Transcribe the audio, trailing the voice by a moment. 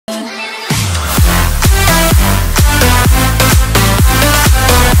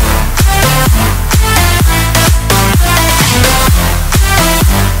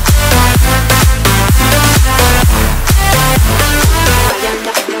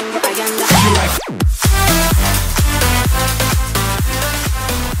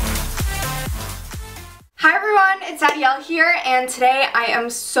Adyel here, and today I am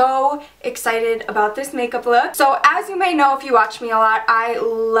so excited about this makeup look. So as you may know if you watch me a lot, I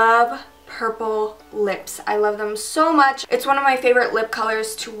love purple lips. I love them so much. It's one of my favorite lip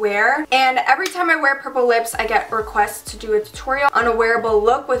colors to wear, and every time I wear purple lips I get requests to do a tutorial on a wearable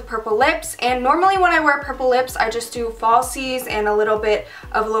look with purple lips. And normally when I wear purple lips I just do falsies and a little bit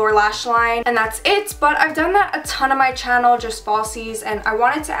of lower lash line, and that's it. But I've done that a ton on my channel, just falsies, and I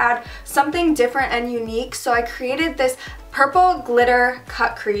wanted to add something different and unique, so I created this purple glitter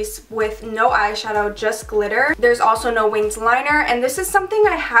cut crease with no eyeshadow, just glitter. There's also no winged liner, and this is something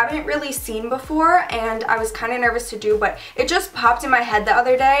I haven't really seen before and I was kind of nervous to do, but it just popped in my head the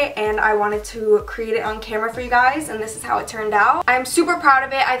other day and I wanted to create it on camera for you guys, and this is how it turned out. I'm super proud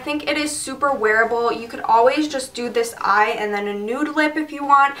of it. I think it is super wearable. You could always just do this eye and then a nude lip if you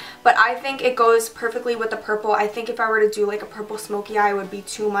want, but I think it goes perfectly with the purple. I think if I were to do like a purple smoky eye, it would be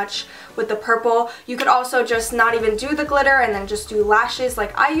too much with the purple. You could also just not even do the glitter and then just do lashes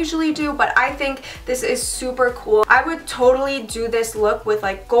like I usually do, but I think this is super cool. I would totally do this look with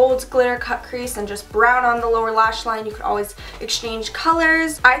like gold glitter cut crease and just brown on the lower lash line. You could always exchange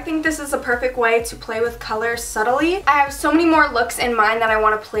colors. I think this is a perfect way to play with colors subtly. I have so many more looks in mind that I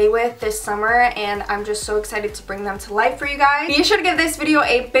want to play with this summer, and I'm just so excited to bring them to life for you guys. Be sure to give this video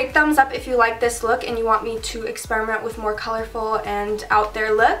a big thumbs up if you like this look and you want me to experiment with more colorful and out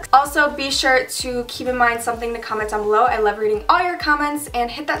there looks. Also, be sure to keep in mind something to comment down below. I love reading all your comments,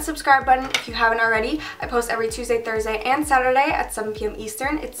 and hit that subscribe button if you haven't already. I post every Tuesday, Thursday, and Saturday at 7 p.m.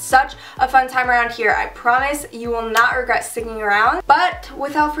 Eastern. It's such a fun time around here. I promise you will not regret sticking around. But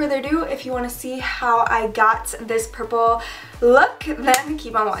without further ado, if you want to see how I got this purple look, then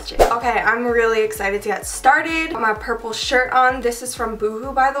keep on watching. Okay, I'm really excited to get started. My purple shirt on. This is from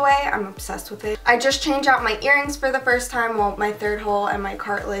Boohoo, by the way. I'm obsessed with it. I just changed out my earrings for the first time, well, my third hole and my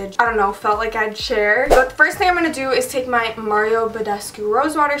cartilage. I don't know, felt like I'd share. But the first thing I'm gonna do is take my Mario Badescu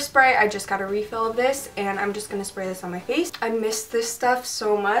Rose Water Spray. I just got a refill of this, and I'm just gonna spray this on my face. I miss this stuff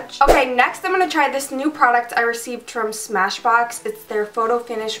so much. Okay, next I'm gonna try this new product I received from Smashbox. It's their Photo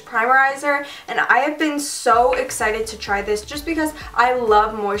Finish Primerizer, and I have been so excited to try this just because I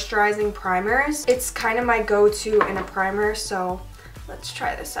love moisturizing primers. It's kind of my go-to in a primer, so let's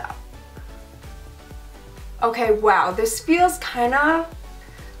try this out. Okay, wow, this feels kind of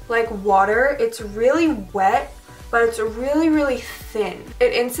like water. It's really wet, but it's really thin.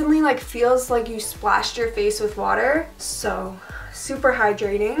 It instantly like feels like you splashed your face with water, so super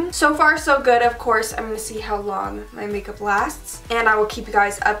hydrating. So far so good. Of course I'm gonna see how long my makeup lasts, and I will keep you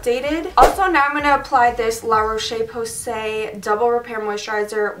guys updated. Also, now I'm gonna apply this La Roche-Posay Double Repair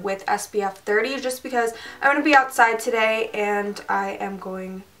Moisturizer with SPF 30, just because I'm gonna be outside today and I am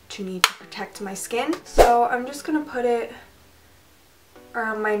going to need to protect my skin. So I'm just gonna put it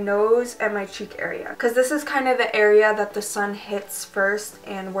around my nose and my cheek area, because this is kind of the area that the sun hits first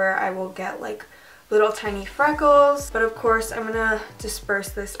and where I will get like little tiny freckles. But of course I'm gonna disperse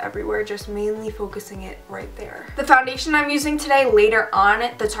this everywhere, just mainly focusing it right there. The foundation I'm using today, Later On,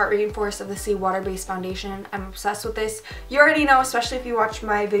 the Tarte Rainforest of the Sea water-based foundation. I'm obsessed with this. You already know, especially if you watched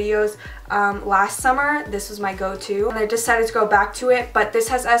my videos last summer, this was my go-to, and I decided to go back to it. But this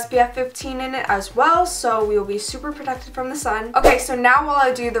has SPF 15 in it as well, so we will be super protected from the sun. Okay, so now while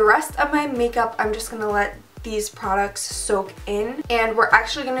I do the rest of my makeup, I'm just gonna let these products soak in, and we're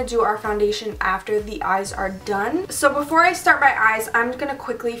actually going to do our foundation after the eyes are done. So before I start my eyes, I'm going to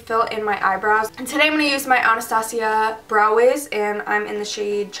quickly fill in my eyebrows, and today I'm going to use my Anastasia Brow Wiz, and I'm in the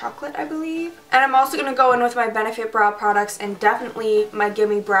shade Chocolate, I believe. And I'm also going to go in with my Benefit Brow products and definitely my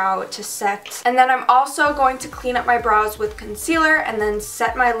Gimme Brow to set. And then I'm also going to clean up my brows with concealer and then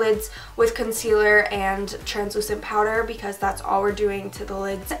set my lids with concealer and translucent powder, because that's all we're doing to the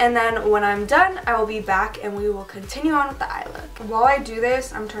lids. And then when I'm done, I will be back and we will continue on with the eye look. While I do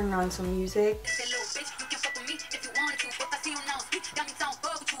this, I'm turning on some music.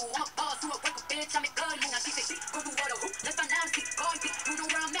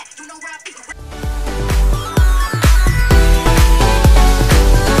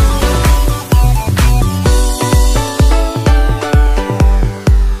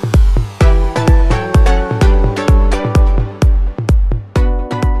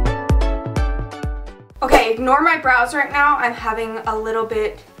 Ignore my brows right now. I'm having a little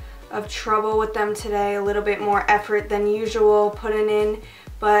bit of trouble with them today, a little bit more effort than usual putting in,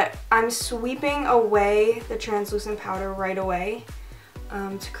 but I'm sweeping away the translucent powder right away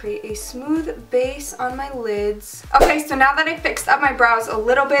to create a smooth base on my lids. Okay, so now that I fixed up my brows a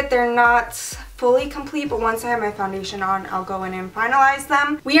little bit, they're not fully complete, but once I have my foundation on, I'll go in and finalize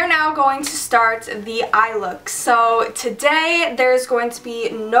them. We are now going to start the eye look. So today there's going to be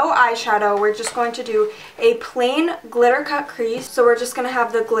no eyeshadow. We're just going to do a plain glitter cut crease. So we're just going to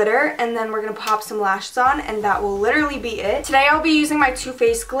have the glitter and then we're going to pop some lashes on, and that will literally be it. Today I'll be using my Too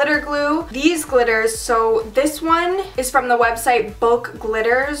Faced glitter glue. These glitters, so this one is from the website Bulk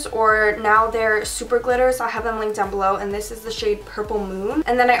Glitters, or now they're Super Glitters. I'll have them linked down below, and this is the shade Purple Moon.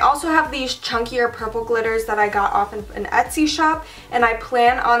 And then I also have these chunkier purple glitters that I got off an Etsy shop, and I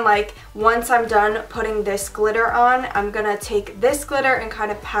plan on, like, once I'm done putting this glitter on, I'm gonna take this glitter and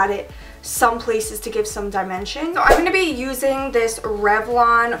kind of pat it some places to give some dimension. So I'm going to be using this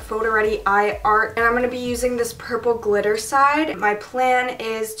Revlon Photo Ready Eye Art, and I'm going to be using this purple glitter side. My plan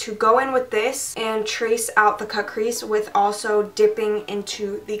is to go in with this and trace out the cut crease with also dipping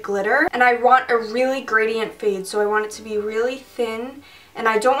into the glitter. And I want a really gradient fade, so I want it to be really thin, and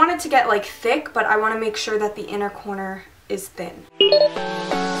I don't want it to get like thick, but I want to make sure that the inner corner is thin.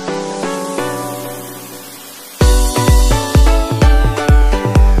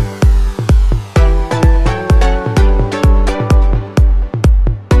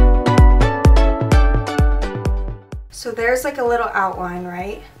 So there's like a little outline,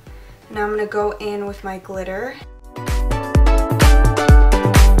 right? Now I'm going to go in with my glitter.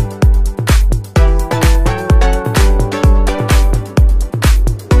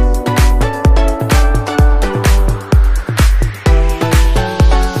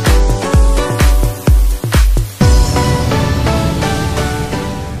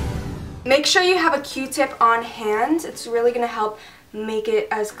 Make sure you have a Q-tip on hand. It's really going to help make it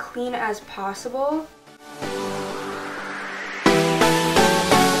as clean as possible.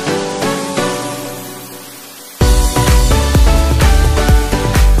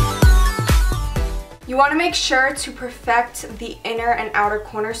 You want to make sure to perfect the inner and outer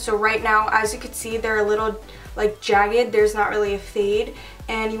corners. So right now, as you can see, they're a little like jagged. There's not really a fade,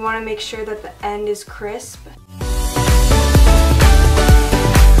 and you want to make sure that the end is crisp.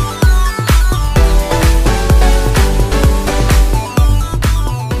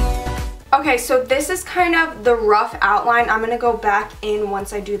 Okay, so this is kind of the rough outline. I'm going to go back in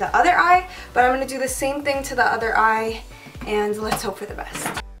once I do the other eye, but I'm going to do the same thing to the other eye, and let's hope for the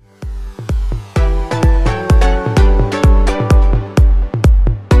best.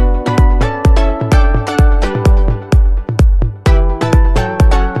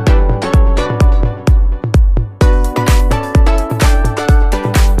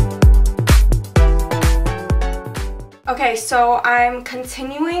 Okay, so I'm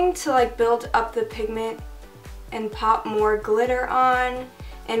continuing to like build up the pigment and pop more glitter on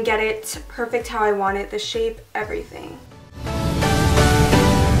and get it perfect how I want it, the shape, everything.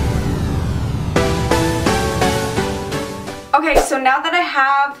 Okay, so now that I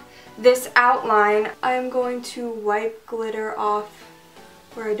have this outline, I'm going to wipe glitter off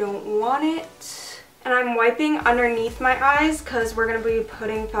where I don't want it. And I'm wiping underneath my eyes because we're going to be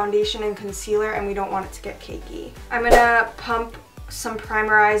putting foundation and concealer and we don't want it to get cakey. I'm going to pump some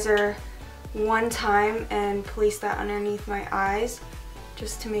primerizer one time and place that underneath my eyes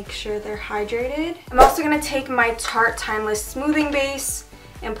just to make sure they're hydrated. I'm also going to take my Tarte Timeless Smoothing Base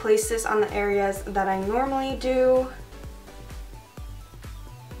and place this on the areas that I normally do.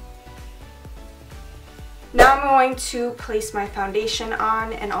 Now I'm going to place my foundation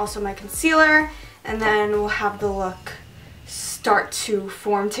on and also my concealer, and then we'll have the look start to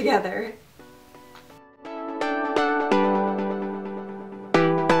form together.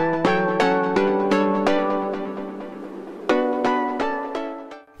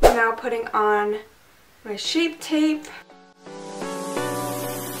 Now putting on my Shape Tape.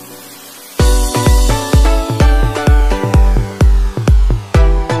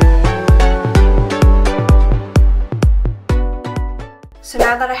 So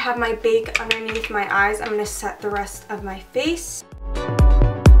now that I have my bake underneath my eyes, I'm going to set the rest of my face.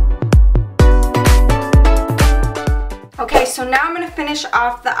 Okay, so now I'm going to finish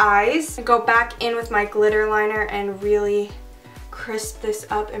off the eyes. Go back in with my glitter liner and really crisp this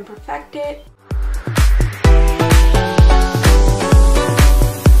up and perfect it.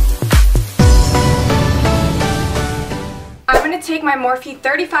 I'm going to take my Morphe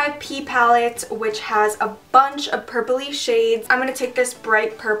 35P palette, which has a bunch of purpley shades. I'm going to take this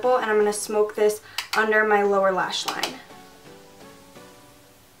bright purple and I'm going to smoke this under my lower lash line.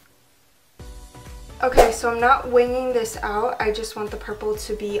 Okay, so I'm not winging this out. I just want the purple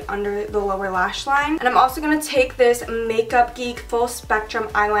to be under the lower lash line. And I'm also going to take this Makeup Geek Full Spectrum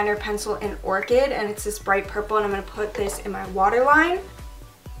Eyeliner Pencil in Orchid, and it's this bright purple, and I'm going to put this in my waterline.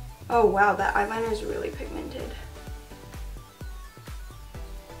 Oh wow, that eyeliner is really pigmented.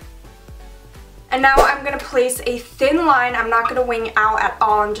 And now I'm going to place a thin line. I'm not going to wing out at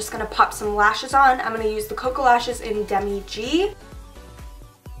all. I'm just going to pop some lashes on. I'm going to use the Cocoa Lashes in Demi G.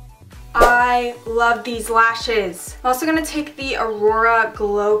 I love these lashes. I'm also going to take the Aurora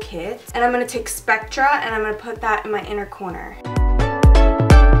Glow Kit, and I'm going to take Spectra, and I'm going to put that in my inner corner.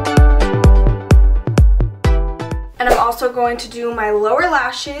 And I'm also going to do my lower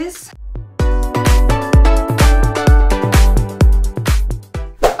lashes.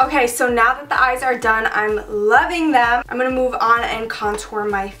 Okay, so now that the eyes are done, I'm loving them. I'm going to move on and contour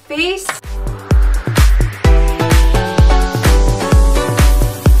my face.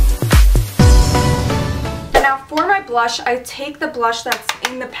 And now for my blush, I take the blush that's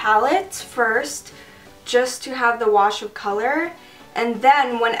in the palette first, just to have the wash of color. And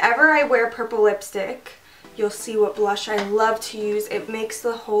then whenever I wear purple lipstick, you'll see what blush I love to use. It makes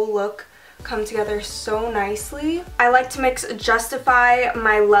the whole look come together so nicely. I like to mix Justify,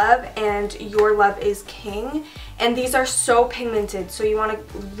 My Love, and Your Love Is King. And these are so pigmented, so you want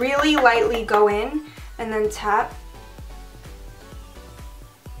to really lightly go in and then tap.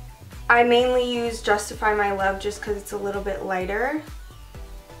 I mainly use Justify, My Love just because it's a little bit lighter.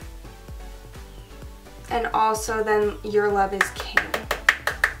 And also then Your Love Is King.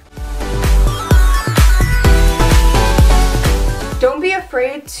 Don't be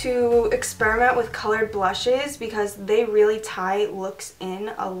afraid to experiment with colored blushes because they really tie looks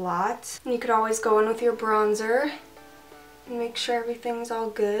in a lot. And you could always go in with your bronzer and make sure everything's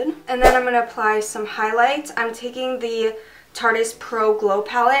all good. And then I'm going to apply some highlights. I'm taking the Tarte Pro Glow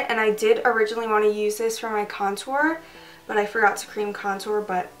Palette, and I did originally want to use this for my contour, but I forgot to cream contour,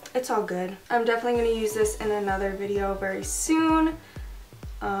 but it's all good. I'm definitely going to use this in another video very soon.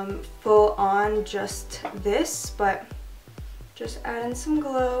 Full on just this, but just add in some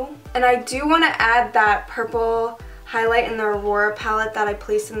glow. And I do want to add that purple highlight in the Aurora palette that I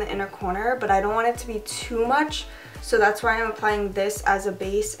placed in the inner corner, but I don't want it to be too much, so that's why I'm applying this as a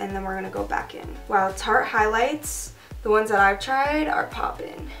base, and then we're going to go back in. Wow, Tarte highlights, the ones that I've tried, are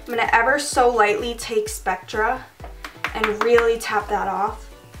popping. I'm going to ever so lightly take Spectra and really tap that off.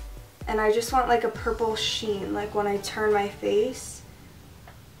 And I just want like a purple sheen, like when I turn my face.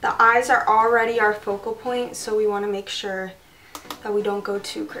 The eyes are already our focal point, so we want to make sure that we don't go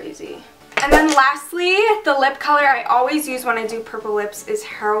too crazy. And then lastly, the lip color I always use when I do purple lips is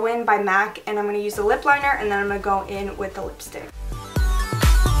Heroine by MAC, and I'm going to use the lip liner, and then I'm going to go in with the lipstick.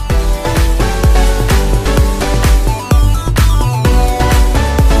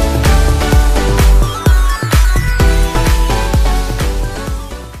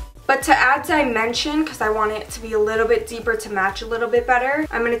 But to add dimension, because I want it to be a little bit deeper to match a little bit better,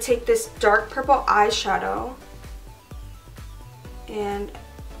 I'm going to take this dark purple eyeshadow and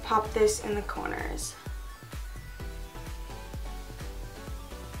pop this in the corners.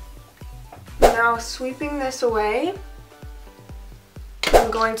 Now sweeping this away, I'm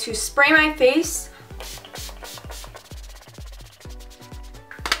going to spray my face,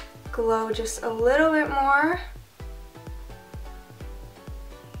 glow just a little bit more.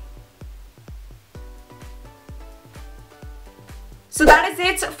 So that is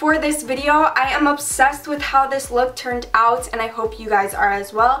it for this video. I am obsessed with how this look turned out, and I hope you guys are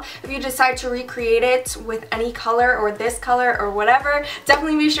as well. If you decide to recreate it with any color or this color or whatever,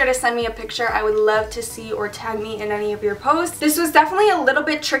 definitely be sure to send me a picture. I would love to see or tag me in any of your posts. This was definitely a little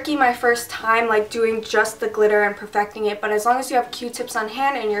bit tricky my first time, like doing just the glitter and perfecting it, but as long as you have Q-tips on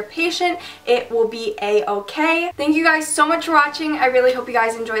hand and you're patient, it will be a-okay. Thank you guys so much for watching. I really hope you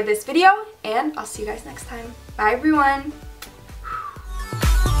guys enjoyed this video, and I'll see you guys next time. Bye everyone!